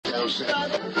Howdy,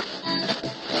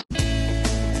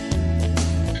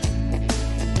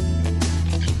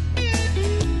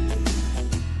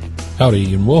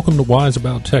 and welcome to Wise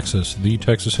About Texas, the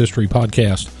Texas History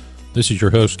Podcast. This is your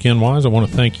host, Ken Wise. I want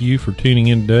to thank you for tuning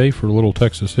in today for a little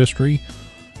Texas history.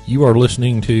 You are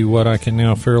listening to what I can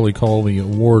now fairly call the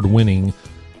award-winning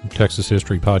Texas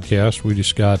History Podcast. We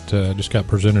just got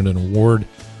presented an award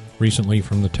recently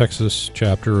from the Texas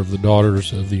chapter of the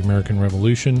Daughters of the American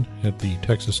Revolution at the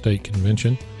Texas State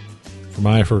Convention for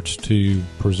my efforts to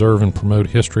preserve and promote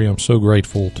history. I'm so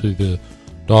grateful to the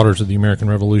Daughters of the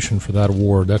American Revolution for that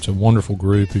award. That's a wonderful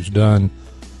group who's done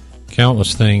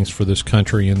countless things for this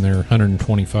country in their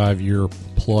 125-year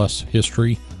plus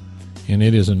history, and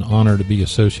it is an honor to be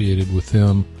associated with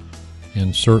them,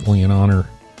 and certainly an honor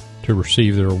to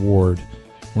receive their award.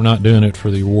 We're not doing it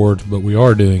for the awards, but we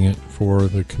are doing it for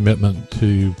the commitment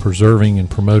to preserving and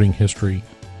promoting history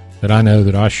that I know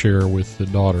that I share with the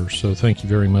Daughters. So thank you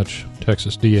very much,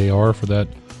 Texas DAR, for that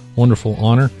wonderful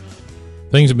honor.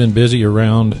 Things have been busy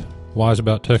around Wise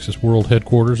About Texas World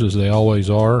Headquarters, as they always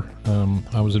are.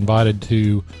 I was invited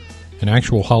to an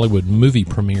actual Hollywood movie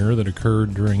premiere that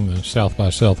occurred during the South by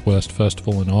Southwest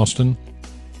Festival in Austin.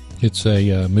 It's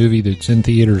a movie that's in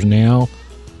theaters now.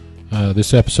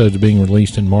 This episode is being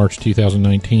released in March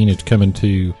 2019. It's coming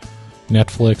to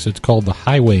Netflix. It's called The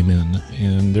Highwaymen,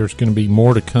 and there's going to be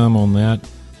more to come on that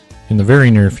in the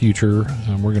very near future.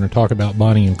 We're going to talk about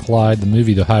Bonnie and Clyde. The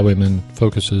movie The Highwaymen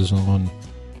focuses on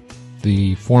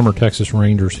the former Texas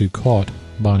Rangers who caught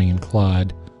Bonnie and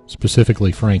Clyde,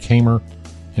 specifically Frank Hamer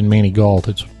and Manny Galt.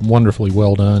 It's wonderfully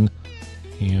well done,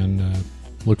 and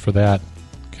look for that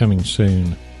coming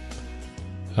soon.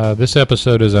 This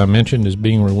episode, as I mentioned, is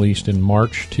being released in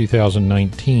March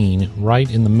 2019, right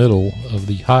in the middle of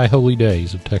the high holy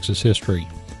days of Texas history.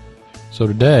 So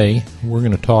today, we're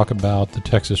going to talk about the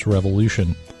Texas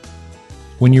Revolution.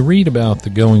 When you read about the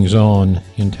goings-on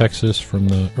in Texas from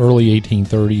the early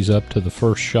 1830s up to the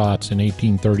first shots in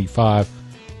 1835,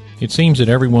 it seems that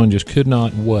everyone just could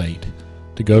not wait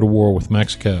to go to war with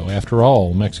Mexico. After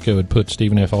all, Mexico had put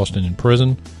Stephen F. Austin in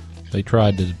prison. They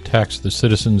tried to tax the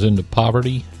citizens into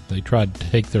poverty. They tried to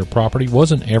take their property.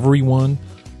 Wasn't everyone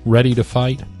ready to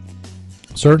fight?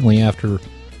 Certainly after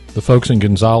the folks in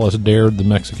Gonzales dared the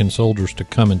Mexican soldiers to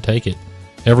come and take it,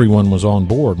 everyone was on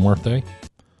board, weren't they?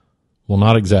 Well,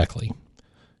 not exactly.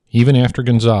 Even after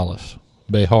Gonzales,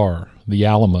 Behar, the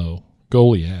Alamo,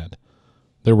 Goliad,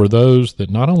 there were those that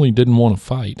not only didn't want to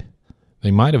fight,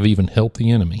 they might have even helped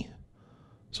the enemy.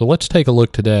 So let's take a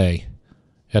look today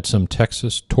at some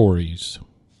Texas Tories.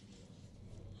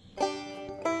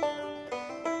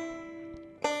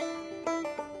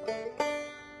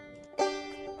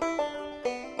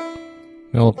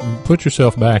 Now, put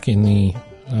yourself back in the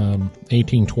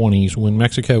 1820s when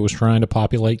Mexico was trying to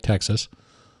populate Texas.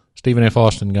 Stephen F.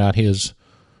 Austin got his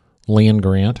land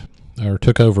grant, or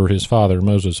took over his father,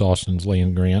 Moses Austin's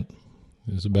land grant,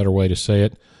 is a better way to say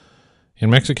it. And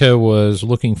Mexico was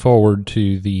looking forward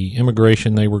to the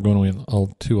immigration they were going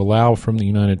to allow from the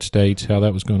United States, how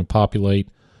that was going to populate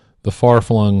the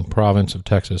far-flung province of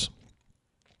Texas.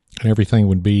 And everything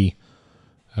would be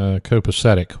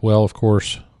copacetic. Well, of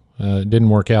course, it didn't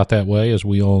work out that way, as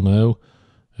we all know.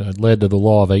 It led to the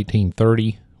Law of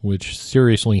 1830, which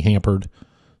seriously hampered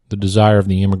the desire of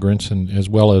the immigrants, and as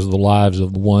well as the lives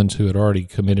of the ones who had already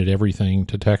committed everything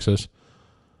to Texas.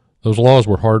 Those laws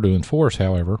were hard to enforce,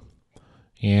 however,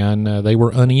 and they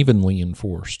were unevenly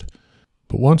enforced.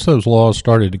 But once those laws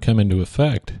started to come into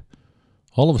effect,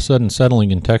 all of a sudden settling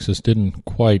in Texas didn't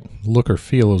quite look or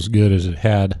feel as good as it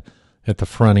had at the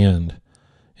front end,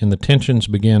 and the tensions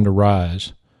began to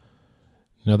rise.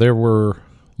 Now, there were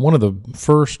one of the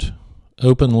first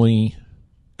openly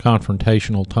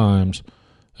confrontational times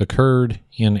occurred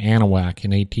in Anahuac in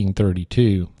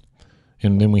 1832,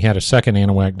 and then we had a second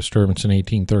Anahuac disturbance in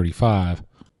 1835.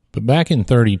 But back in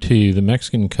 32, the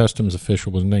Mexican customs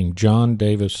official was named John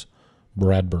Davis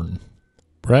Bradburn.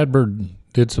 Bradburn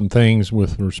did some things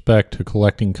with respect to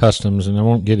collecting customs, and I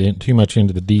won't get too much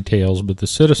into the details, but the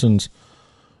citizens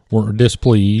were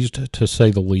displeased, to say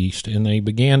the least, and they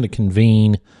began to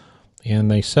convene,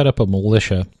 and they set up a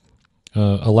militia,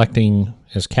 electing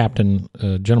as captain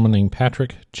a gentleman named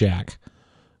Patrick Jack.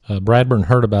 Bradburn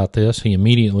heard about this. He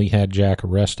immediately had Jack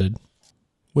arrested,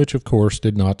 which, of course,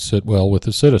 did not sit well with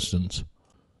the citizens.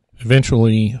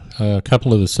 Eventually, a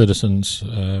couple of the citizens,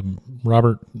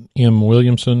 Robert M.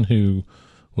 Williamson, who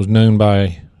was known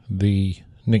by the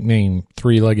nickname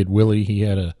Three-Legged Willie, he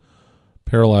had a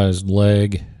paralyzed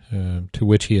leg to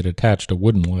which he had attached a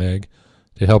wooden leg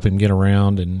to help him get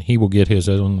around, and he will get his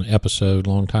own episode.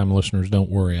 Long-time listeners,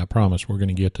 don't worry. I promise we're going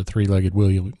to get to Three-Legged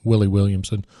Willie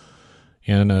Williamson.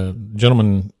 And a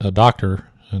gentleman, a doctor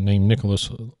named Nicholas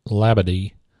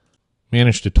Labadie,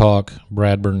 managed to talk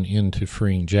Bradburn into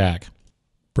freeing Jack.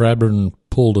 Bradburn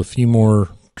pulled a few more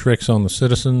tricks on the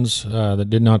citizens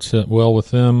that did not sit well with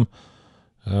them.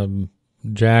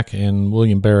 Jack and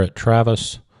William Barrett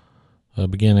Travis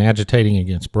began agitating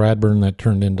against Bradburn. That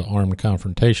turned into armed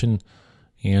confrontation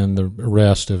and the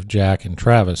arrest of Jack and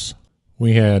Travis.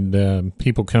 We had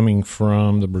people coming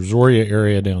from the Brazoria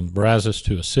area down the Brazos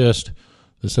to assist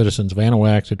the citizens of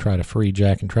Anahuac to try to free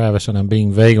Jack and Travis, and I'm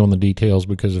being vague on the details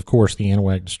because, of course, the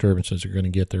Anahuac disturbances are going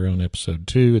to get their own episode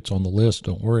 2. It's on the list,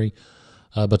 don't worry.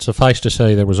 But suffice to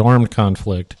say, there was armed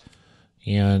conflict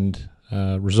and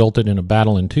resulted in a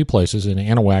battle in 2 places, in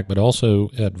Anahuac, but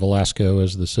also at Velasco,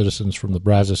 as the citizens from the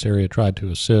Brazos area tried to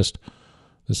assist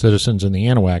the citizens in the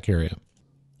Anahuac area.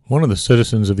 One of the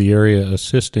citizens of the area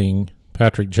assisting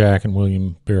Patrick Jack and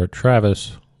William Barrett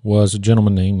Travis was a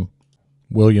gentleman named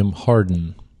William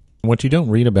Hardin. What you don't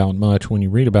read about much when you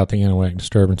read about the Anahuac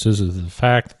disturbances is the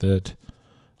fact that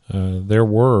there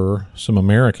were some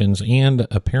Americans and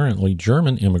apparently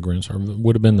German immigrants, or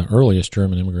would have been the earliest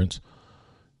German immigrants,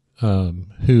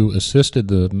 who assisted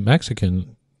the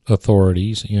Mexican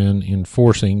authorities in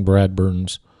enforcing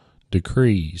Bradburn's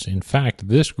decrees. In fact,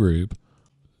 this group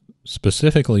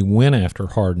specifically went after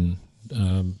Hardin,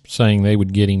 saying they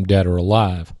would get him dead or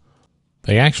alive.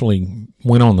 They actually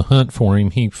went on the hunt for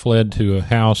him. He fled to a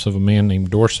house of a man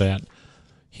named Dorsat,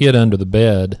 hid under the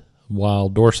bed while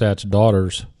Dorsat's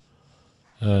daughters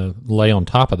lay on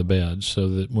top of the bed, so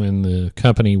that when the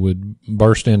company would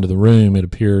burst into the room, it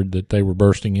appeared that they were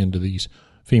bursting into these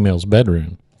females'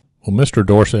 bedroom. Well, Mr.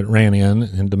 Dorset ran in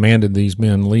and demanded these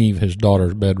men leave his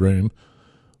daughter's bedroom,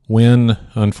 when,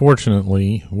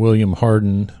 unfortunately, William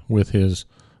Hardin, with his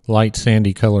light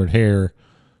sandy-colored hair,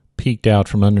 peeked out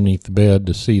from underneath the bed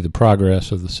to see the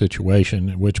progress of the situation,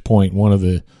 at which point one of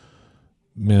the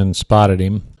men spotted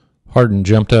him. Hardin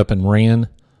jumped up and ran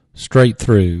straight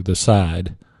through the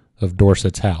side of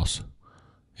Dorset's house,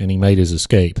 and he made his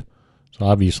escape. So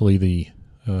obviously the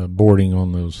boarding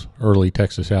on those early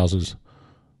Texas houses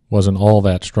wasn't all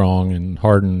that strong, and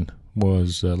Hardin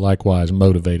was likewise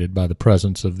motivated by the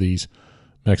presence of these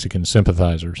Mexican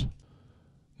sympathizers.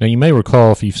 Now, you may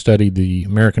recall, if you've studied the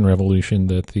American Revolution,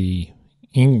 that the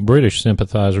British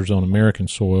sympathizers on American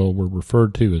soil were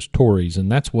referred to as Tories,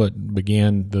 and that's what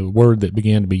began, the word that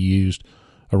began to be used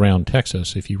around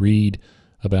Texas. If you read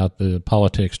about the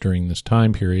politics during this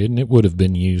time period, and it would have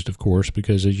been used, of course,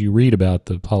 because as you read about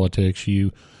the politics,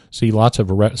 you see lots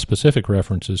of specific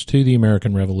references to the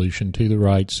American Revolution, to the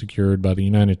rights secured by the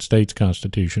United States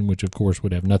Constitution, which, of course,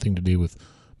 would have nothing to do with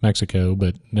Mexico,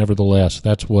 but nevertheless,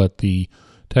 that's what the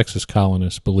Texas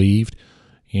colonists believed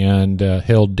and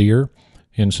held dear.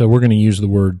 And so we're going to use the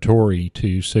word Tory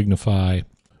to signify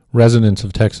residents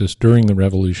of Texas during the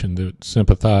Revolution that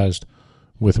sympathized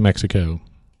with Mexico.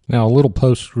 Now, a little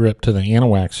postscript to the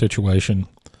Anahuac situation.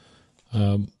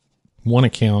 One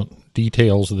account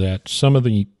details that some of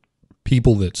the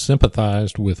people that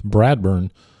sympathized with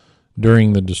Bradburn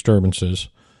during the disturbances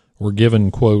were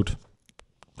given, quote,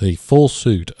 a full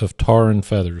suit of tar and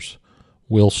feathers,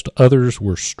 whilst others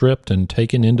were stripped and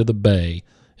taken into the bay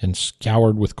and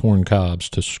scoured with corn cobs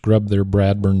to scrub their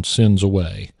Bradburn sins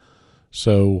away.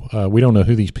 So we don't know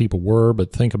who these people were,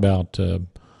 but think about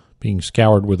being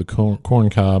scoured with a corn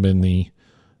cob in the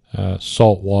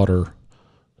salt water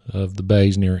of the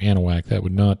bays near Anahuac. That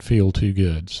would not feel too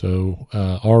good. So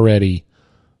already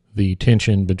the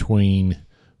tension between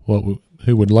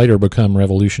who would later become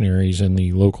revolutionaries and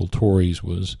the local Tories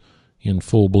was in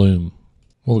full bloom.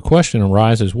 Well, the question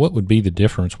arises, what would be the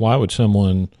difference? Why would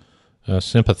someone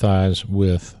sympathize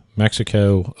with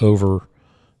Mexico over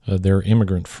their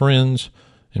immigrant friends,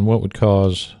 and what would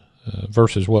cause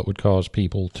versus what would cause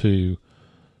people to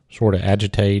sort of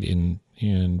agitate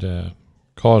and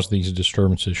cause these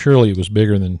disturbances? Surely it was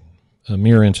bigger than a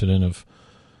mere incident of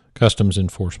customs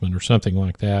enforcement or something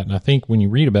like that. And I think when you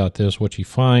read about this, what you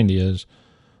find is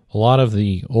a lot of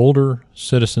the older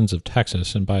citizens of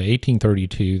Texas, and by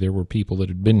 1832 there were people that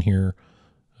had been here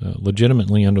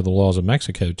legitimately under the laws of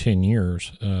Mexico 10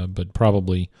 years, but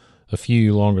probably a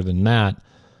few longer than that,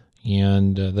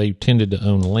 and they tended to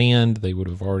own land. They would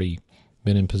have already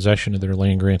been in possession of their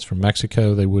land grants from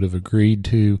Mexico. They would have agreed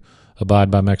to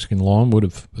abide by Mexican law and would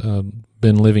have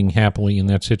been living happily in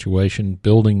that situation,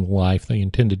 building the life they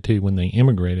intended to when they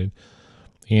immigrated.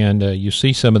 And you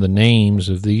see some of the names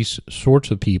of these sorts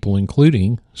of people,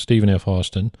 including Stephen F.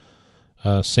 Austin,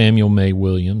 Samuel May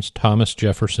Williams, Thomas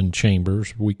Jefferson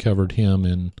Chambers. We covered him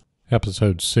in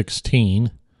episode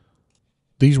 16.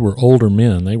 These were older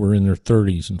men. They were in their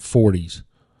 30s and 40s.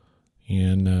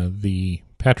 And the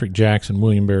Patrick Jackson,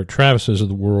 William Barrett Travises of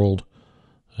the world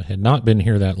had not been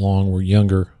here that long, were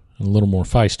younger and a little more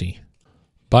feisty.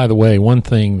 By the way, one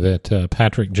thing that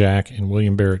Patrick Jack and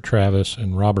William Barrett Travis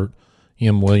and Robert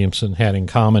M. Williamson had in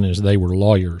common is they were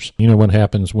lawyers. You know what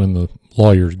happens when the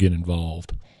lawyers get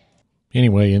involved.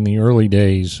 Anyway, in the early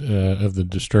days of the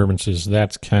disturbances,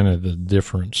 that's kind of the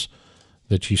difference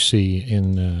that you see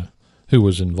in who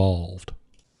was involved.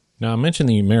 Now, I mentioned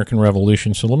the American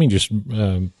Revolution, so let me just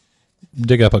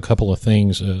dig up a couple of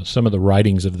things, some of the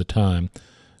writings of the time,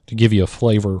 to give you a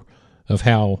flavor of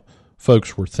how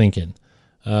folks were thinking.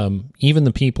 Even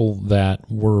the people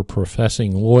that were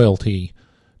professing loyalty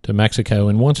to Mexico,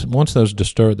 and once those the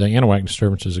Anahuac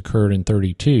disturbances occurred in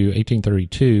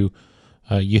 1832,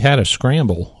 you had a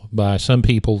scramble by some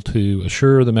people to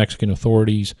assure the Mexican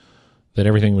authorities that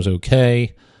everything was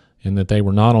okay and that they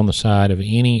were not on the side of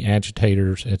any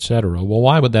agitators, etc. Well,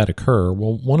 why would that occur?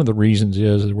 Well, one of the reasons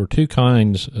is there were two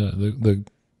kinds. The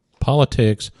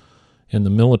politics and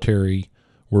the military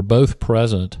were both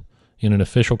present in an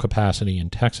official capacity in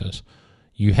Texas.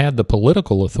 You had the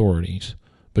political authorities,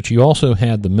 but you also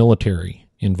had the military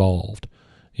involved.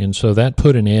 And so that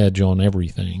put an edge on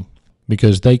everything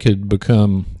because they could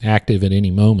become active at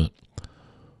any moment.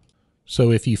 So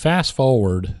if you fast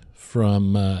forward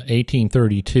from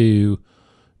 1832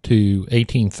 to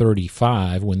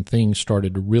 1835, when things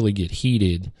started to really get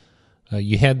heated,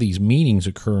 you had these meetings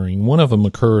occurring. One of them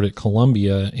occurred at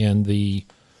Columbia, and the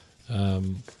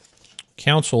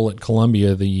council at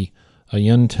Columbia, the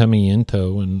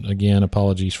Ayuntamiento, and again,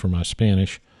 apologies for my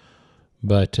Spanish,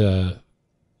 but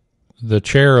the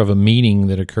chair of a meeting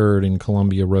that occurred in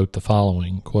Columbia wrote the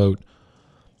following, quote,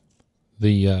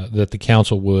 that the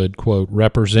council would, quote,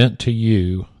 represent to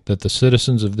you that the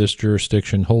citizens of this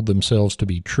jurisdiction hold themselves to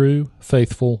be true,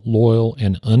 faithful, loyal,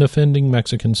 and unoffending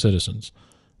Mexican citizens,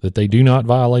 that they do not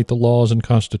violate the laws and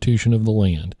constitution of the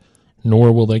land,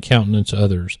 nor will they countenance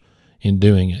others in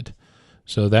doing it.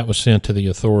 So that was sent to the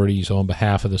authorities on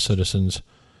behalf of the citizens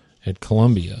at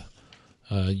Columbia.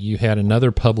 You had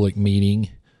another public meeting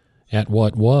at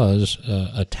what was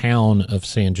a town of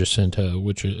San Jacinto,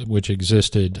 which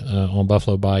existed on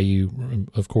Buffalo Bayou,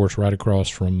 of course, right across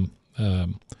from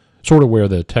sort of where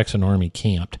the Texan Army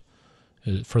camped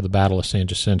for the Battle of San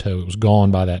Jacinto. It was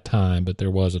gone by that time, but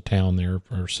there was a town there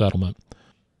or settlement.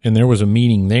 And there was a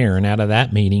meeting there, and out of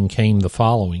that meeting came the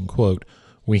following, quote,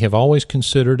 we have always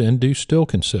considered and do still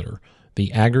consider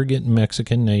the aggregate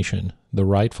Mexican nation the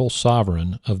rightful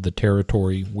sovereign of the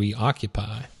territory we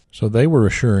occupy. So they were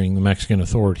assuring the Mexican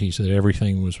authorities that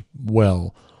everything was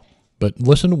well. But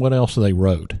listen to what else they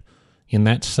wrote. In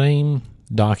that same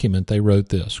document, they wrote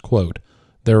this, quote,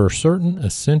 there are certain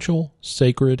essential,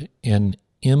 sacred, and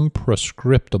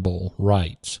imprescriptible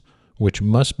rights which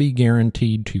must be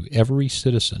guaranteed to every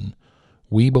citizen.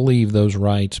 We believe those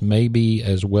rights may be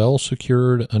as well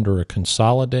secured under a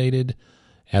consolidated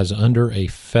as under a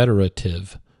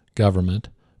federative government,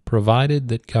 provided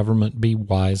that government be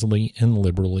wisely and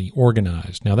liberally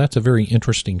organized. Now, that's a very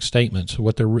interesting statement. So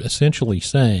what they're essentially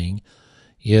saying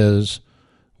is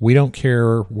we don't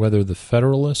care whether the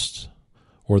Federalists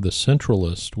or the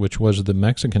Centralists, which was the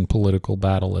Mexican political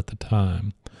battle at the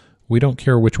time, we don't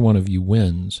care which one of you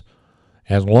wins,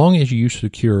 as long as you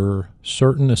secure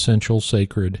certain essential,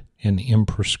 sacred, and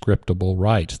imprescriptible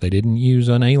rights. They didn't use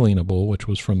unalienable, which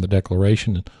was from the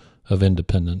Declaration of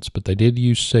Independence, but they did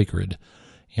use sacred.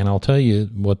 And I'll tell you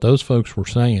what those folks were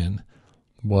saying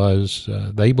was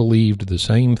they believed the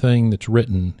same thing that's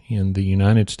written in the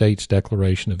United States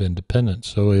Declaration of Independence.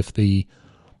 So if the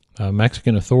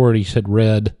Mexican authorities had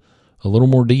read a little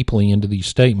more deeply into these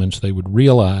statements, they would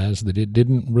realize that it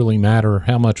didn't really matter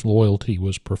how much loyalty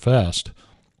was professed.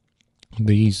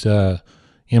 These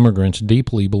immigrants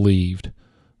deeply believed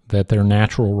that their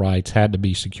natural rights had to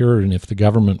be secured, and if the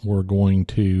government were going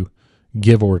to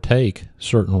give or take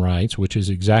certain rights, which is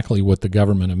exactly what the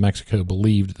government of Mexico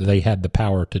believed they had the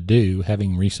power to do,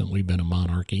 having recently been a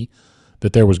monarchy,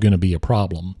 that there was going to be a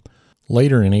problem.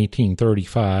 Later in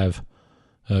 1835,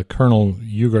 Colonel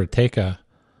Ugarteca,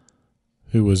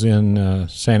 who was in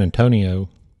San Antonio,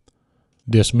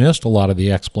 dismissed a lot of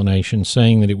the explanations,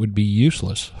 saying that it would be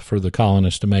useless for the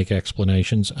colonists to make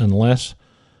explanations unless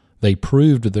they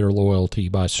proved their loyalty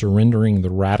by surrendering the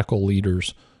radical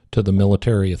leaders to the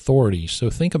military authorities. So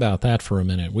think about that for a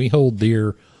minute. We hold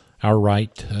dear our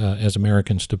right as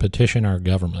Americans to petition our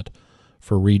government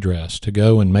for redress, to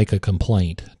go and make a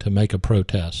complaint, to make a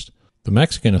protest. The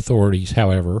Mexican authorities,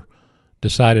 however,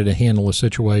 decided to handle the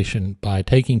situation by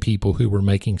taking people who were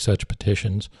making such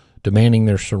petitions, demanding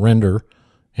their surrender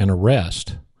and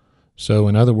arrest. So,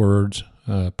 in other words,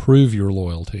 prove your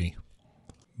loyalty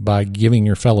by giving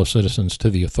your fellow citizens to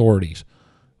the authorities.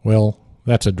 Well,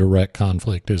 that's a direct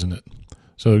conflict, isn't it?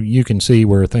 So you can see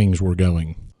where things were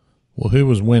going. Well, who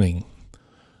was winning?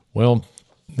 Well,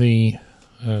 the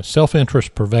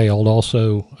self-interest prevailed,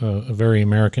 also a very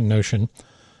American notion,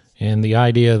 and the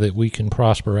idea that we can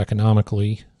prosper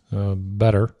economically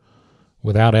better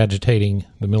without agitating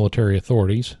the military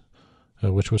authorities,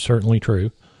 which was certainly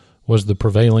true, was the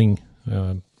prevailing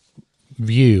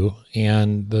view.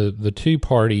 And the two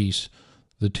parties,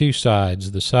 the two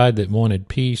sides, the side that wanted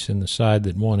peace and the side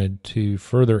that wanted to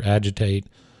further agitate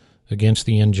against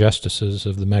the injustices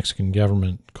of the Mexican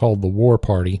government, called the War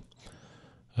Party.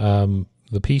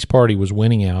 The Peace Party was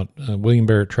winning out. William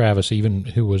Barrett Travis, even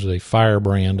who was a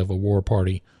firebrand of a War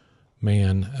Party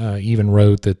man, even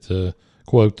wrote that the,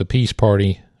 quote, the Peace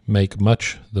Party make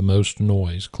much the most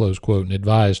noise, close quote, and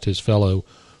advised his fellow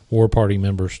War Party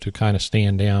members to kind of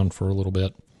stand down for a little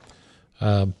bit.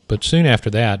 But soon after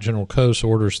that, General Cos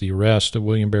orders the arrest of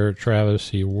William Barrett Travis.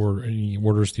 He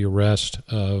orders the arrest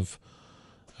of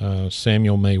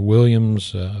Samuel May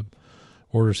Williams,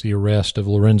 orders the arrest of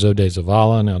Lorenzo de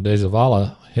Zavala. Now, de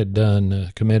Zavala had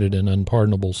committed an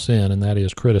unpardonable sin, and that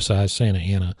is criticized Santa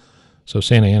Anna. So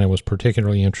Santa Anna was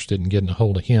particularly interested in getting a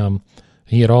hold of him.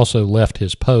 He had also left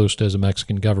his post as a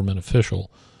Mexican government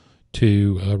official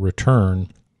to return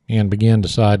and begin to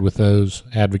side with those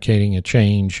advocating a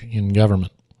change in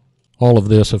government. All of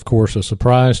this, of course, a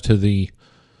surprise to the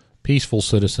peaceful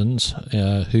citizens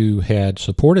who had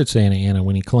supported Santa Anna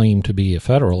when he claimed to be a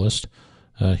Federalist.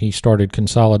 He started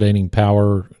consolidating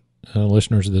power.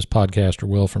 Listeners of this podcast are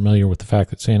well familiar with the fact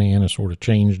that Santa Anna sort of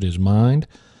changed his mind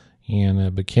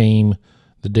and became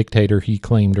the dictator he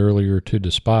claimed earlier to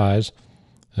despise,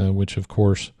 which, of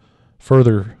course,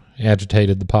 further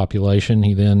agitated the population.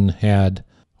 He then had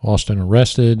Austin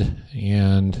arrested,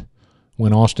 and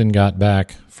when Austin got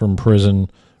back from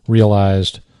prison,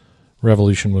 realized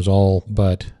revolution was all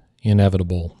but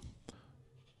inevitable.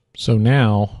 So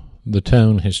now the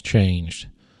tone has changed.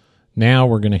 Now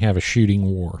we're going to have a shooting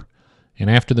war. And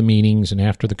after the meetings and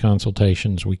after the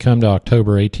consultations, we come to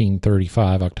October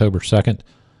 1835, October 2nd.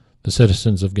 The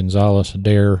citizens of Gonzales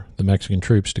dare the Mexican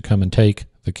troops to come and take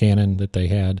the cannon that they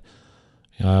had.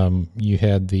 You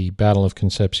had the Battle of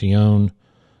Concepcion,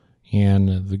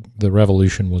 and the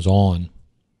revolution was on.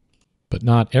 But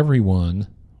not everyone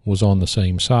was on the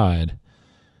same side.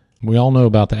 We all know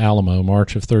about the Alamo,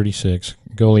 March of 36,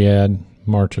 Goliad,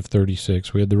 March of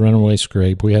 36. We had the Runaway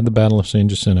Scrape. We had the Battle of San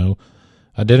Jacinto.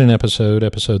 I did an episode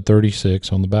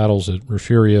 36, on the battles at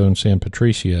Refugio and San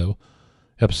Patricio.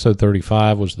 Episode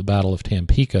 35 was the Battle of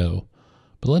Tampico.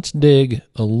 But let's dig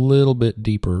a little bit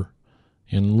deeper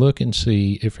and look and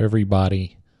see if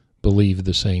everybody believed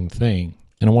the same thing.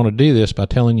 And I want to do this by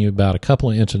telling you about a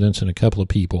couple of incidents and a couple of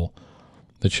people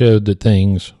that showed that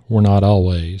things were not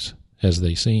always as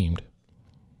they seemed.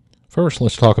 First,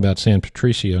 let's talk about San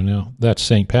Patricio. Now, that's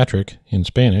St. Patrick in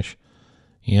Spanish,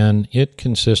 and it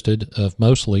consisted of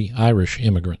mostly Irish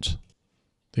immigrants.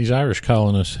 These Irish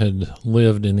colonists had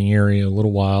lived in the area a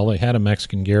little while. They had a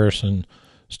Mexican garrison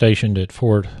stationed at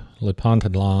Fort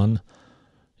Lepantadlan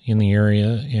in the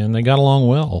area, and they got along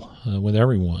well with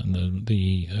everyone.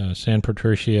 The San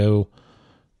Patricio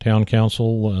Town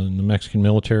Council and the Mexican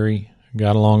military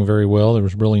got along very well. There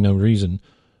was really no reason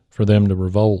for them to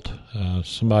revolt.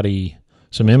 Some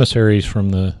emissaries from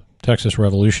the Texas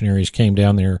revolutionaries came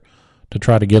down there to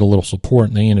try to get a little support,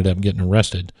 and they ended up getting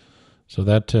arrested. So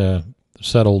that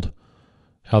settled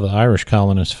how the Irish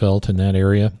colonists felt in that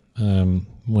area.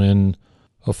 When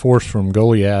a force from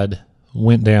Goliad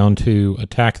went down to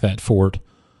attack that fort,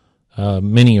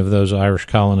 many of those Irish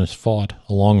colonists fought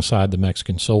alongside the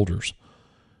Mexican soldiers,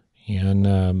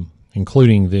 and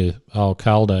including the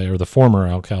alcalde, or the former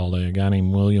alcalde, a guy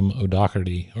named William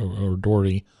O'Doherty, or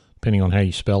Doherty, depending on how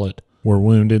you spell it, were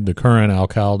wounded. The current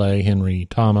alcalde, Henry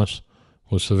Thomas,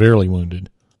 was severely wounded.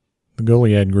 The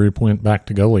Goliad group went back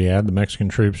to Goliad. The Mexican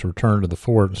troops returned to the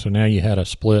fort, so now you had a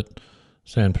split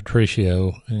San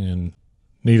Patricio, and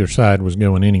neither side was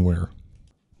going anywhere.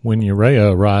 When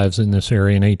Urrea arrives in this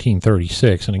area in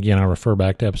 1836, and again I refer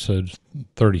back to episode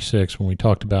 36 when we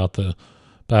talked about the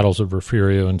battles of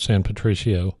Refugio and San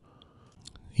Patricio,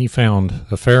 he found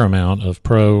a fair amount of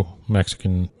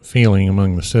pro-Mexican feeling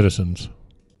among the citizens.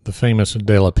 The famous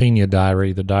De La Pena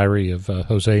diary, the diary of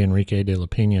Jose Enrique de la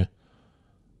Pena,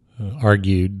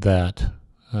 argued that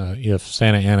if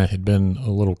Santa Anna had been a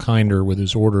little kinder with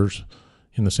his orders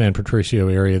in the San Patricio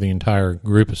area, the entire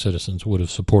group of citizens would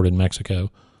have supported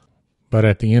Mexico. But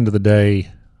at the end of the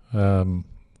day,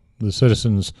 the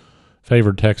citizens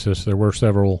favored Texas. There were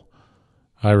several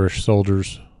Irish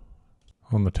soldiers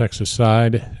on the Texas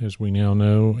side, as we now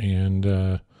know, and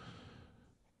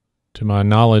to my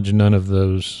knowledge, none of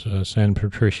those San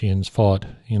Patricians fought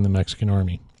in the Mexican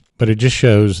army. But it just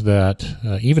shows that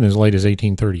even as late as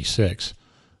 1836,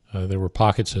 there were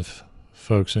pockets of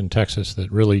folks in Texas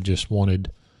that really just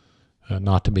wanted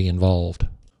not to be involved.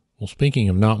 Well, speaking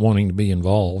of not wanting to be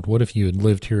involved, what if you had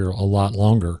lived here a lot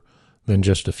longer than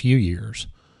just a few years?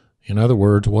 In other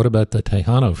words, what about the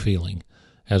Tejano feeling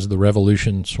as the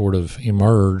revolution sort of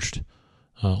emerged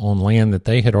on land that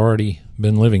they had already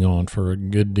been living on for a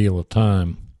good deal of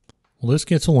time? Well, this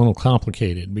gets a little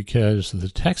complicated because the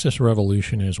Texas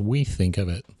Revolution, as we think of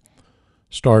it,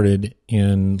 started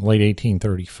in late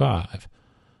 1835,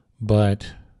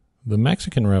 but the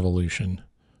Mexican Revolution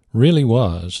really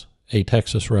was a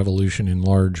Texas Revolution in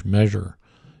large measure.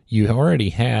 You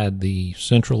already had the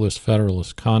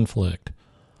Centralist-Federalist conflict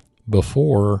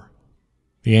before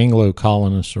the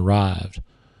Anglo-colonists arrived.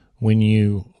 When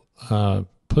you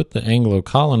put the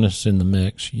Anglo-colonists in the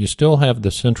mix, you still have the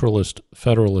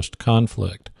Centralist-Federalist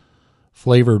conflict,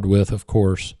 flavored with, of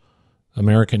course,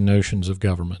 American notions of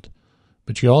government.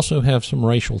 But you also have some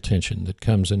racial tension that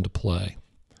comes into play.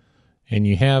 And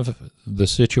you have the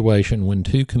situation when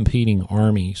two competing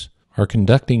armies are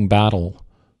conducting battle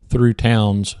through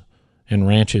towns and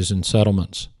ranches and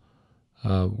settlements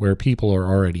where people are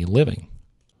already living.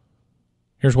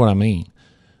 Here's what I mean.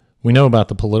 We know about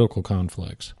the political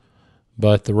conflicts,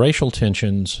 but the racial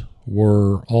tensions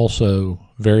were also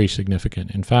very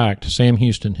significant. In fact, Sam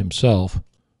Houston himself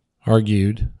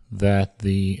argued that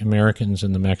the Americans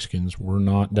and the Mexicans were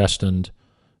not destined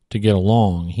to get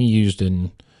along. He used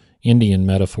an Indian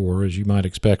metaphor, as you might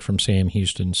expect from Sam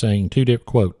Houston, saying,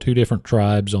 quote, two different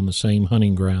tribes on the same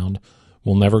hunting ground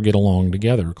will never get along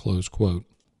together, close quote.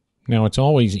 Now, it's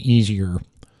always easier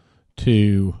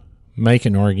to make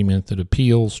an argument that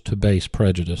appeals to base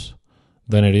prejudice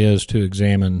than it is to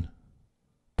examine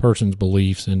persons'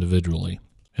 beliefs individually.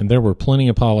 And there were plenty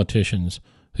of politicians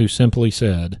who simply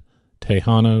said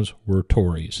Tejanos were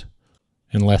Tories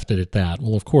and left it at that.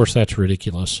 Well, of course, that's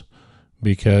ridiculous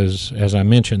because, as I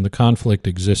mentioned, the conflict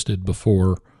existed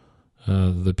before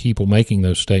the people making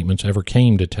those statements ever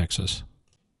came to Texas.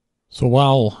 So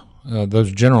while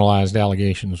those generalized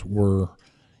allegations were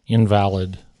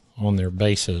invalid on their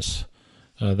basis,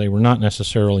 they were not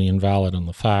necessarily invalid on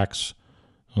the facts,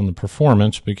 on the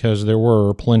performance, because there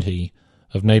were plenty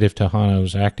of native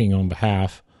Tejanos acting on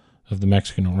behalf of the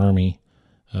Mexican army,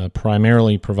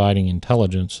 primarily providing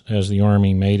intelligence as the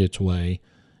army made its way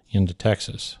into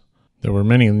Texas. There were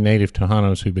many native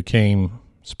Tejanos who became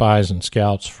spies and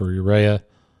scouts for Urrea,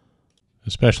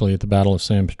 especially at the Battle of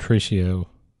San Patricio.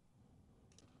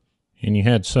 And you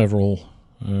had several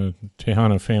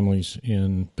Tejano families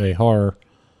in Bihar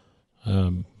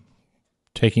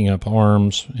taking up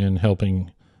arms and helping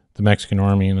the Mexican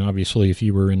army. And obviously, if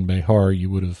you were in Bihar,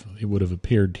 it would have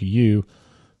appeared to you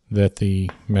that the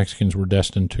Mexicans were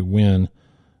destined to win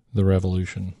the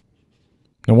revolution.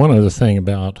 Now, one other thing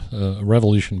about a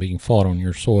revolution being fought on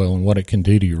your soil and what it can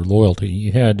do to your loyalty,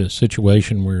 you had a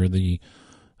situation where the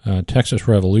Texas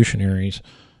revolutionaries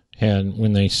had,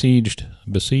 when they besieged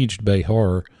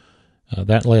Bihar,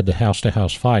 that led to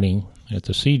house-to-house fighting at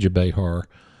the siege of Bihar.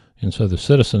 And so the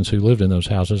citizens who lived in those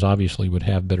houses obviously would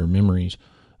have better memories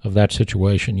of that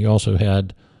situation. You also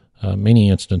had many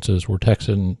instances where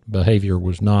Texan behavior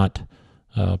was not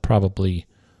probably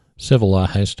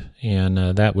civilized, and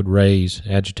that would raise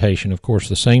agitation. Of course,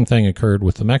 the same thing occurred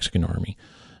with the Mexican army.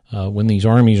 When these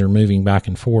armies are moving back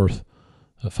and forth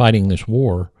fighting this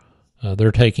war,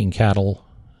 they're taking cattle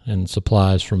and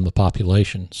supplies from the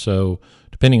population. So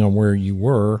depending on where you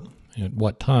were, at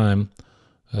what time,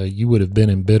 you would have been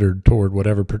embittered toward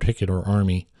whatever particular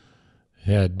army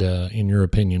had, in your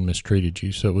opinion, mistreated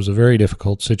you. So it was a very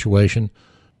difficult situation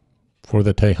for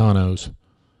the Tejanos,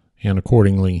 and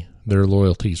accordingly, their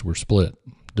loyalties were split,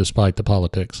 despite the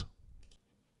politics.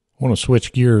 I want to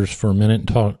switch gears for a minute and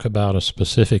talk about a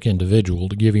specific individual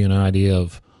to give you an idea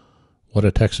of what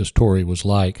a Texas Tory was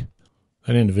like.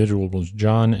 That individual was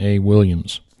John A.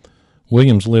 Williams.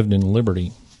 Williams lived in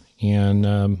Liberty, and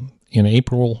in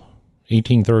April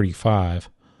 1835,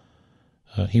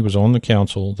 he was on the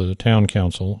council, the town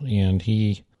council, and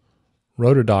he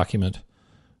wrote a document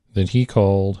that he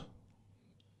called,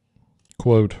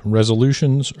 quote,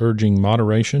 "Resolutions urging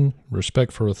moderation,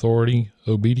 respect for authority,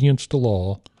 obedience to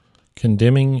law,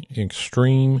 condemning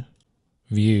extreme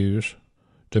views,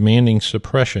 demanding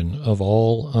suppression of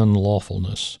all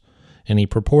unlawfulness. And he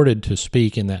purported to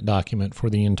speak in that document for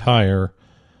the entire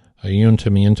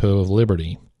Ayuntamiento of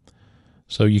Liberty.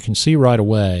 So you can see right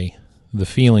away the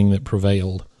feeling that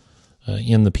prevailed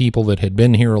in the people that had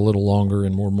been here a little longer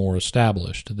and were more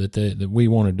established, that we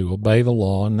wanted to obey the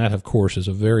law, and that, of course, is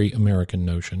a very American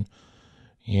notion,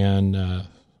 and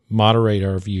moderate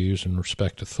our views and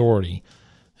respect authority.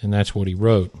 And that's what he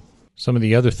wrote. Some of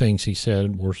the other things he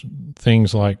said were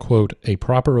things like, quote, "A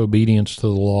proper obedience to the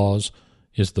laws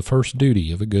is the first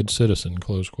duty of a good citizen,"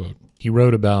 close quote. He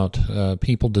wrote about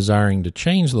people desiring to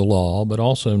change the law, but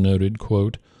also noted,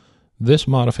 quote, "This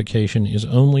modification is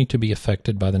only to be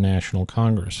effected by the National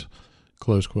Congress,"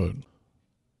 close quote.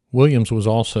 Williams was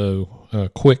also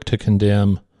quick to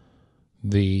condemn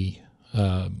the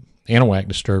Anahuac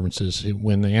disturbances.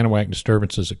 When the Anahuac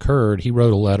disturbances occurred, he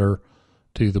wrote a letter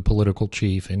to the political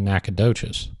chief in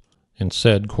Nacogdoches and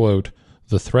said, quote,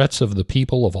 "The threats of the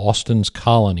people of Austin's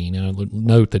colony." Now,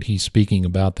 note that he's speaking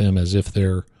about them as if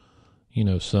they're,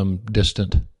 some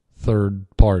distant third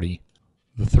party.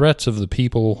 "The threats of the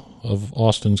people of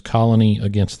Austin's colony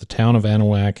against the town of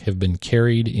Anahuac have been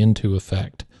carried into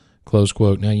effect," close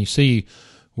quote. Now, you see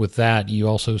with that, you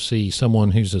also see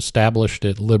someone who's established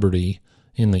at Liberty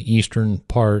in the eastern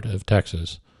part of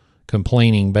Texas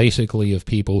complaining basically of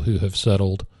people who have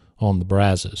settled on the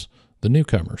Brazos, the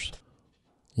newcomers.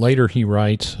 Later he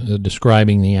writes,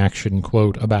 describing the action,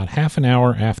 quote, "About half an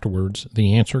hour afterwards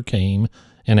the answer came,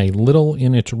 and a little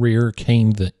in its rear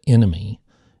came the enemy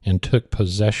and took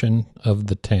possession of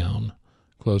the town,"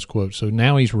 close quote. So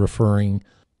now he's referring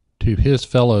to his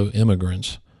fellow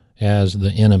immigrants as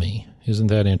the enemy. Isn't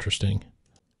that interesting?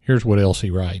 Here's what else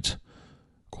he writes,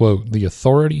 quote, "The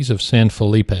authorities of San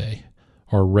Felipe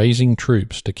are raising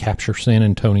troops to capture San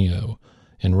Antonio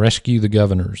and rescue the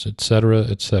governors, etc.,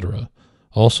 etc.,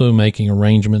 also making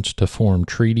arrangements to form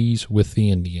treaties with the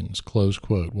Indians," close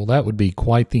quote. Well, that would be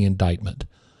quite the indictment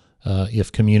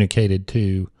if communicated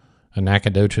to a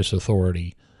Nacogdoches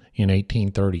authority in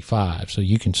 1835. So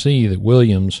you can see that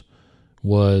Williams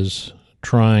was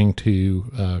trying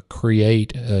to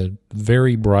create a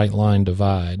very bright line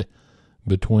divide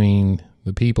between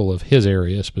the people of his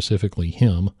area, specifically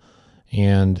him,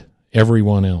 and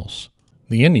everyone else.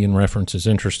 The Indian reference is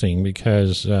interesting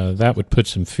because that would put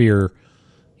some fear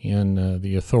in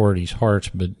the authorities' hearts,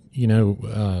 but,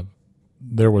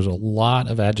 there was a lot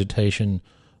of agitation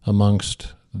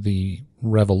amongst the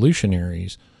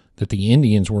revolutionaries that the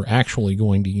Indians were actually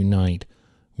going to unite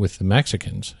with the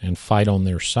Mexicans and fight on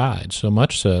their side, so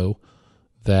much so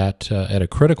that at a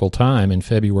critical time in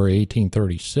February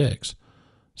 1836,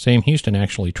 Sam Houston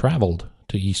actually traveled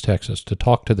to East Texas to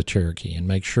talk to the Cherokee and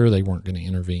make sure they weren't going to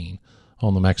intervene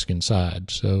on the Mexican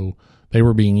side. So they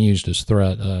were being used as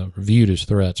viewed as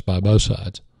threats by both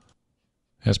sides.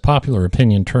 As popular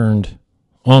opinion turned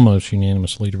almost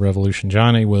unanimously to revolution,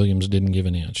 John A. Williams didn't give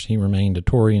an inch. He remained a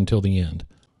Tory until the end.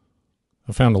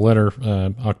 I found a letter,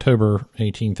 October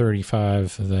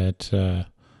 1835, that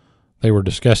they were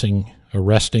discussing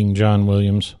arresting John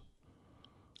Williams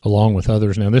along with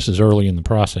others. Now, this is early in the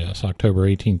process, October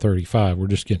 1835. We're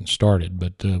just getting started,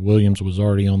 but Williams was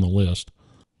already on the list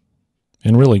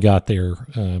and really got there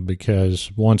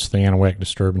because once the Anahuac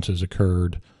disturbances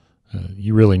occurred,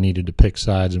 you really needed to pick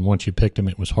sides, and once you picked them,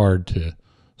 it was hard to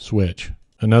switch.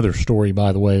 Another story,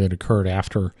 by the way, that occurred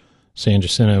after San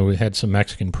Jacinto, we had some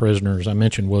Mexican prisoners. I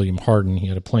mentioned William Hardin. He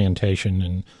had a plantation,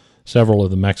 and several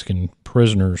of the Mexican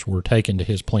prisoners were taken to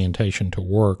his plantation to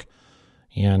work.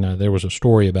 And there was a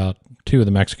story about two of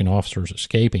the Mexican officers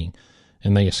escaping,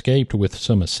 and they escaped with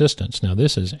some assistance. Now,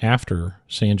 this is after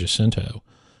San Jacinto,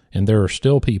 and there are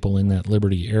still people in that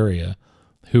Liberty area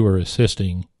who are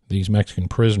assisting these Mexican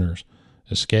prisoners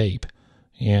escape.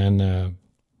 And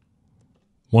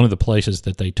one of the places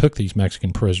that they took these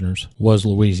Mexican prisoners was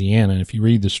Louisiana. And if you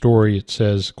read the story, it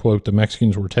says, quote, "The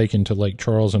Mexicans were taken to Lake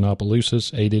Charles in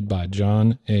Opelousas, aided by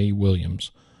John A.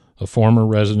 Williams, a former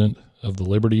resident of the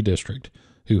Liberty District,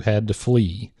 who had to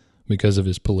flee because of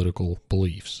his political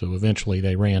beliefs." So eventually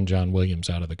they ran John Williams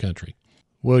out of the country.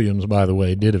 Williams, by the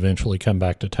way, did eventually come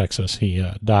back to Texas. He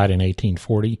died in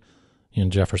 1840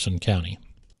 in Jefferson County.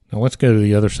 Now let's go to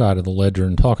the other side of the ledger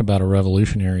and talk about a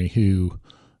revolutionary who,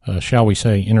 shall we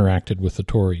say, interacted with the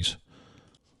Tories.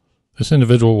 This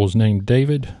individual was named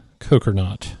David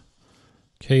Kokernot,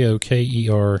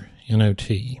 Kokernot.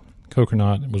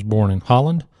 Kokernot was born in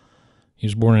Holland. He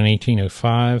was born in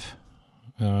 1805.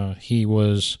 He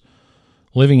was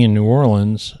living in New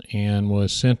Orleans and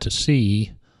was sent to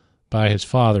sea by his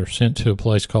father, sent to a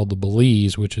place called the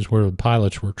Belize, which is where the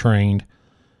pilots were trained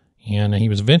And he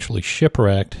was eventually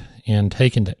shipwrecked and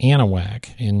taken to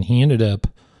Anahuac, and he ended up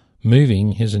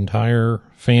moving his entire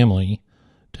family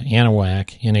to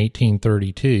Anahuac in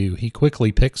 1832. He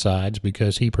quickly picked sides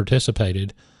because he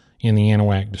participated in the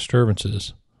Anahuac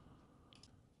disturbances.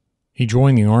 He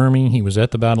joined the Army. He was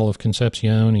at the Battle of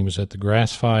Concepcion. He was at the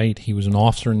Grass Fight. He was an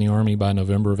officer in the Army by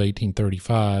November of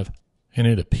 1835. And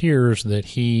it appears that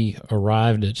he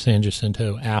arrived at San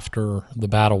Jacinto after the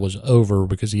battle was over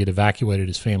because he had evacuated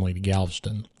his family to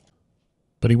Galveston.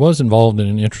 But he was involved in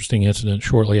an interesting incident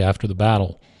shortly after the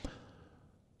battle.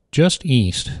 Just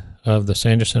east of the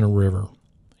San Jacinto River,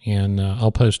 and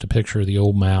I'll post a picture of the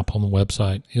old map on the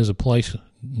website, is a place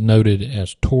noted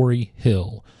as Tory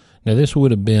Hill. Now, this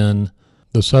would have been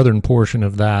the southern portion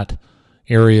of that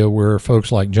area where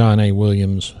folks like John A.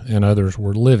 Williams and others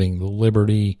were living, the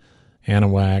Liberty,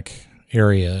 Anahuac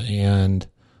area, and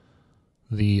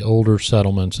the older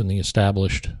settlements and the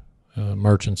established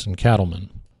merchants and cattlemen.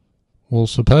 Well,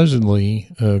 supposedly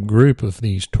a group of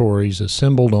these Tories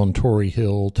assembled on Tory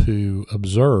Hill to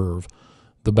observe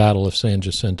the Battle of San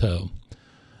Jacinto.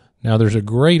 Now, there's a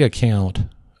great account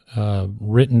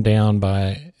written down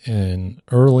by an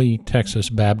early Texas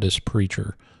Baptist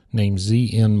preacher named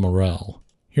Z.N. Morrell.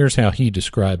 Here's how he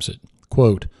describes it.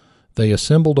 Quote, "They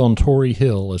assembled on Tory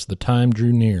Hill as the time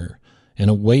drew near and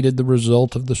awaited the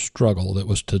result of the struggle that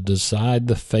was to decide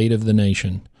the fate of the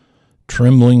nation.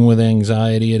 Trembling with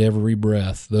anxiety at every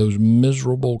breath, those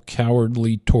miserable,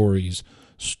 cowardly Tories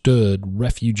stood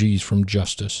refugees from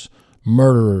justice,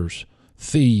 murderers,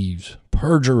 thieves,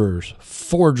 perjurers,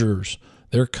 forgers,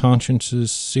 their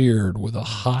consciences seared with a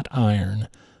hot iron,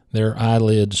 their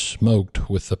eyelids smoked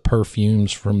with the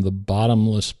perfumes from the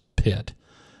bottomless pit,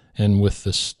 and with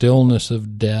the stillness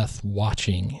of death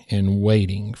watching and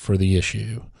waiting for the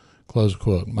issue." Close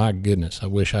quote. My goodness, I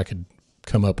wish I could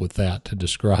come up with that to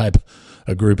describe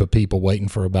a group of people waiting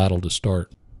for a battle to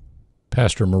start.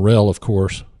 Pastor Morrell, of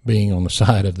course, being on the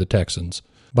side of the Texans.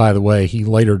 By the way, he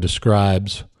later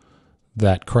describes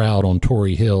that crowd on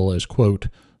Tory Hill as, quote,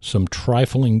 "some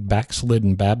trifling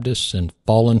backslidden Baptists and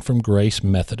fallen from grace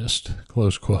Methodists,"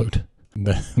 close quote.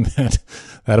 That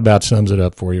about sums it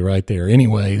up for you right there.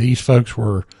 Anyway, these folks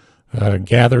were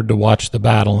gathered to watch the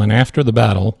battle, and after the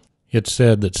battle, it's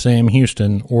said that Sam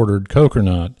Houston ordered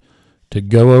Cokernot to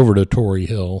go over to Tory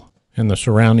Hill and the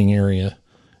surrounding area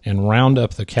and round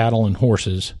up the cattle and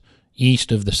horses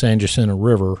east of the San Jacinto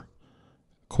River,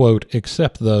 quote,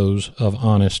 "except those of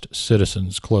honest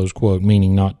citizens," close quote,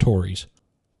 meaning not Tories.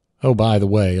 Oh, by the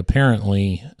way,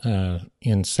 apparently allegedly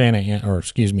in Santa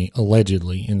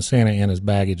Anna's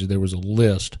baggage, there was a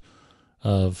list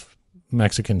of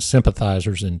Mexican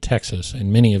sympathizers in Texas,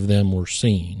 and many of them were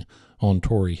seen on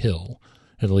Tory Hill.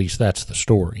 At least that's the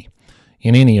story.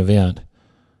 In any event,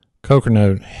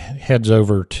 Cokernot heads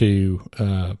over to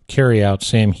carry out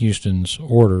Sam Houston's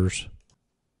orders.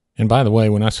 And by the way,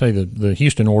 when I say the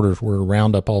Houston orders were to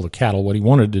round up all the cattle, what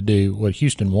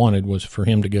Houston wanted was for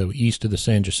him to go east of the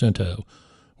San Jacinto,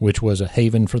 which was a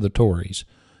haven for the Tories,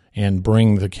 and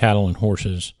bring the cattle and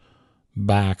horses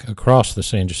back across the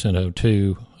San Jacinto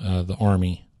to the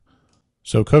Army.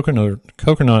 So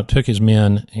Cokernot took his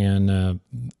men and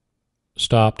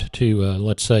stopped to,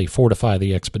 let's say, fortify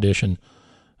the expedition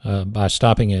by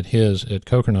stopping at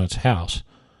Cokernot's house.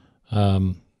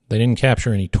 They didn't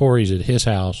capture any Tories at his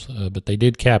house, but they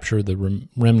did capture the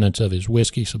remnants of his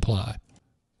whiskey supply.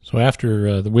 So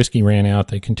after the whiskey ran out,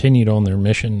 they continued on their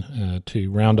mission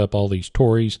to round up all these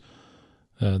Tories.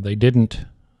 They did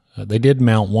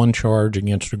mount one charge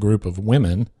against a group of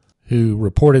women who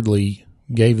reportedly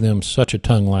gave them such a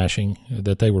tongue lashing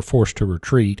that they were forced to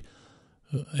retreat,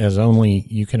 as only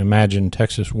you can imagine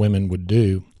Texas women would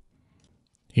do.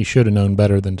 He should have known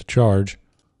better than to charge.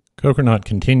 Cokernot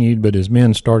continued, but his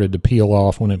men started to peel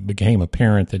off when it became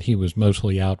apparent that he was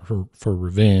mostly out for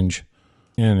revenge,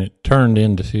 and it turned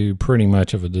into pretty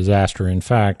much of a disaster. In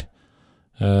fact,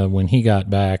 when he got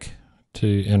back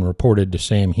and reported to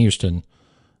Sam Houston,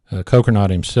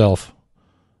 Cokernot himself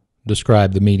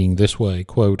described the meeting this way,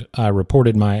 quote, "I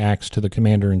reported my acts to the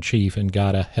commander-in-chief and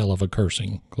got a hell of a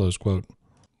cursing," close quote.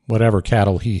 Whatever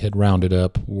cattle he had rounded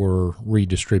up were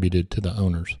redistributed to the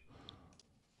owners.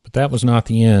 But that was not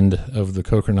the end of the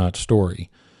Cokernot story.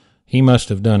 He must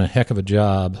have done a heck of a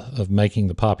job of making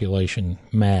the population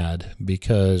mad,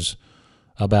 because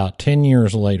about 10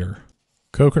 years later,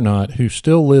 Cokernot, who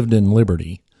still lived in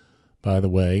Liberty, by the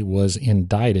way, was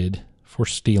indicted for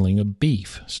stealing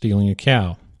a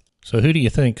cow. So who do you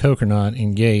think Cokernot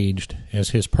engaged as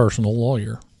his personal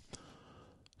lawyer?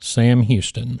 Sam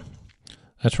Houston.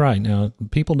 That's right. Now,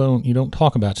 you don't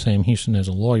talk about Sam Houston as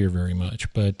a lawyer very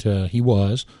much, but he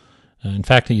was. In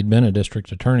fact, he had been a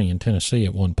district attorney in Tennessee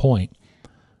at one point.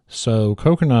 So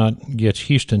Coconut gets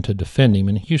Houston to defend him,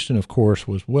 and Houston, of course,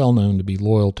 was well known to be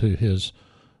loyal to his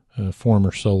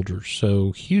former soldiers.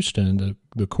 So Houston,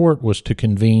 the court was to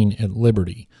convene at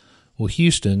Liberty. Well,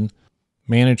 Houston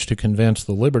managed to convince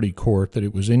the Liberty court that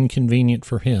it was inconvenient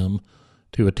for him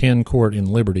to attend court in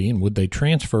Liberty, and would they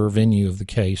transfer venue of the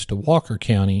case to Walker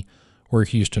County, where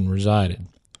Houston resided,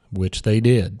 which they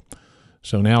did.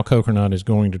 So now Coconut is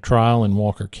going to trial in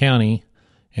Walker County,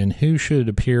 and who should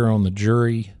appear on the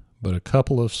jury but a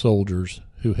couple of soldiers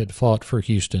who had fought for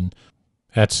Houston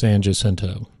at San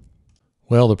Jacinto.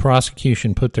 Well, the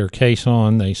prosecution put their case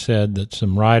on. They said that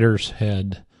some riders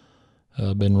had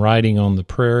been riding on the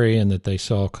prairie and that they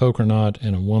saw Coconut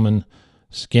and a woman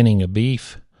skinning a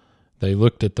beef. They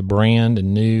looked at the brand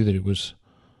and knew that it was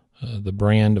the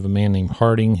brand of a man named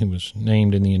Harding, who was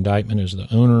named in the indictment as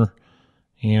the owner,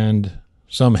 and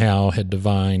somehow had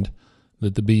divined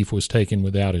that the beef was taken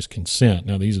without his consent.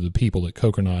 Now, these are the people that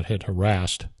Coconut had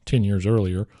harassed 10 years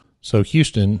earlier. So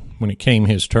Houston, when it came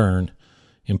his turn,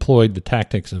 employed the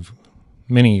tactics of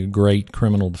many great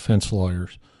criminal defense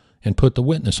lawyers and put the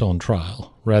witness on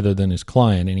trial rather than his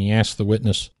client. And he asked the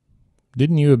witness,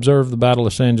 "Didn't you observe the Battle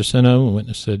of San Jacinto?" The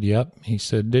witness said, "Yep." He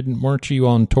said, "Weren't you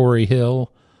on Tory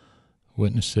Hill?" The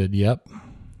witness said, "Yep."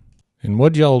 "And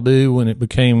what'd y'all do when it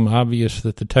became obvious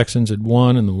that the Texans had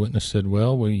won?" And the witness said,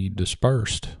 "Well, we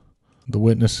dispersed." The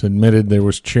witness admitted there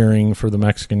was cheering for the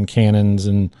Mexican cannons,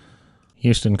 and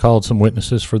Houston called some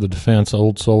witnesses for the defense,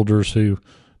 old soldiers who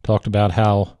talked about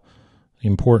how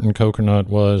important Coconut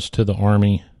was to the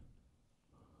Army.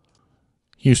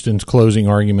 Houston's closing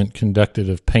argument conducted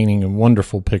of painting a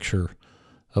wonderful picture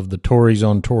of the Tories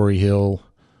on Tory Hill,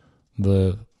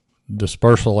 the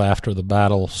dispersal after the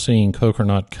battle, seeing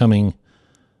Coconut coming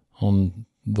on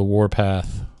the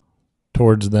warpath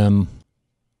towards them.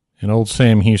 And old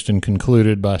Sam Houston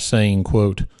concluded by saying,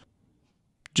 quote,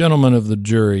 "Gentlemen of the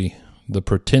jury, the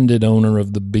pretended owner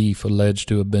of the beef alleged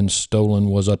to have been stolen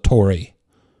was a Tory.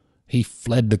 He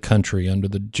fled the country under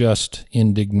the just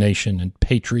indignation and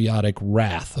patriotic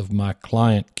wrath of my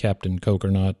client, Captain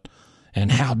Coconut,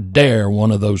 and how dare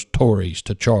one of those Tories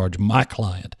to charge my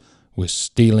client with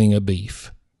stealing a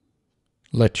beef?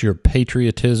 Let your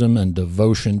patriotism and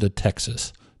devotion to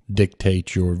Texas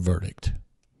dictate your verdict."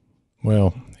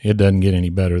 Well, it doesn't get any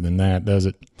better than that, does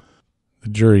it? The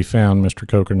jury found Mr.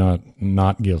 Coconut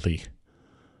not guilty.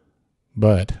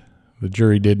 But the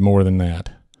jury did more than that.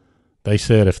 They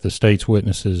said if the state's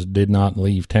witnesses did not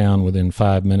leave town within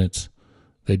 5 minutes,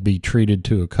 they'd be treated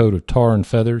to a coat of tar and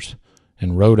feathers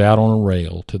and rode out on a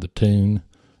rail to the tune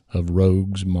of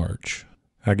Rogue's March.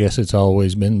 I guess it's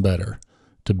always been better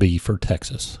to be for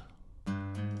Texas.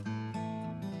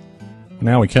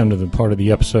 Now we come to the part of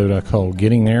the episode I call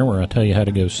Getting There, where I tell you how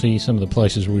to go see some of the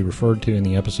places we referred to in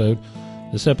the episode.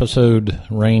 This episode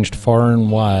ranged far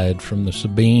and wide from the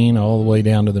Sabine all the way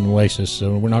down to the Nueces,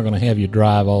 so we're not going to have you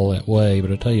drive all that way,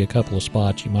 but I'll tell you a couple of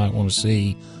spots you might want to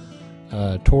see.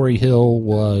 Tory Hill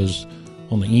was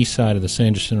on the east side of the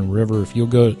San Jacinto River. If you'll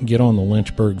go get on the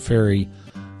Lynchburg Ferry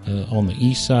on the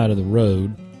east side of the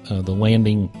road, the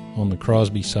landing on the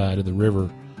Crosby side of the river,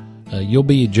 you'll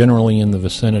be generally in the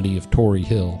vicinity of Tory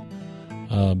Hill.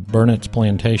 Burnett's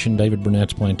Plantation, David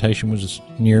Burnett's Plantation was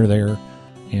near there.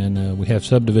 And we have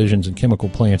subdivisions and chemical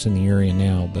plants in the area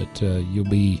now, but you'll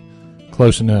be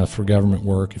close enough for government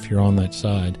work if you're on that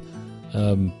side.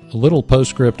 A little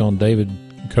postscript on David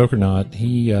Coconut.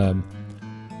 He,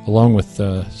 along with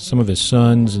some of his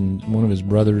sons and one of his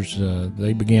brothers,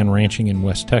 they began ranching in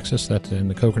West Texas. And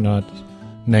the Coconut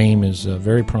name is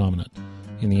very prominent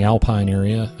in the Alpine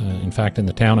area. In fact, in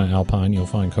the town of Alpine, you'll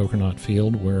find Coconut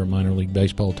Field, where a minor league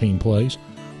baseball team plays.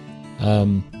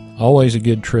 Always a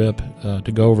good trip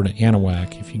to go over to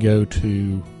Anahuac. If you go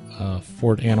to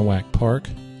Fort Anahuac Park,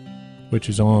 which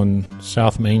is on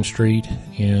South Main Street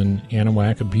in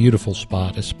Anahuac, a beautiful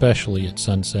spot, especially at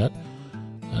sunset.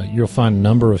 You'll find a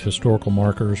number of historical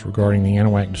markers regarding the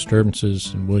Anahuac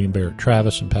disturbances and William Barrett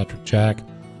Travis and Patrick Jack,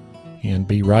 and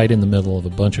be right in the middle of a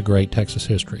bunch of great Texas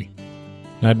history.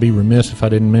 And I'd be remiss if I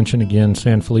didn't mention again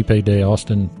San Felipe de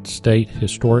Austin State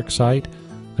Historic Site.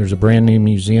 There's a brand new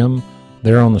museum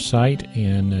there on the site,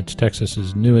 and it's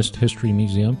Texas's newest history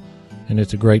museum, and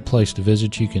it's a great place to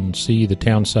visit. You can see the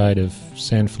town site of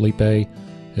San Felipe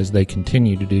as they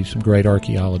continue to do some great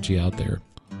archaeology out there.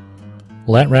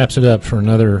 Well, that wraps it up for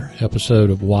another episode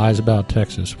of Wise About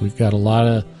Texas. We've got a lot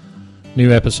of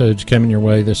new episodes coming your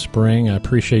way this spring. I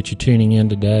appreciate you tuning in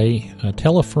today.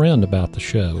 Tell a friend about the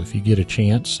show if you get a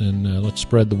chance, and let's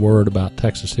spread the word about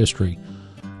Texas history.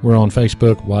 We're on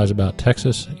Facebook, Wise About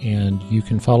Texas, and you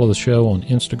can follow the show on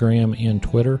Instagram and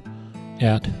Twitter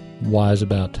at Wise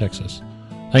About Texas.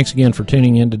 Thanks again for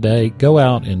tuning in today. Go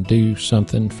out and do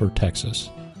something for Texas.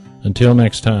 Until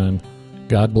next time,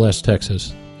 God bless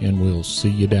Texas, and we'll see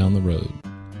you down the road.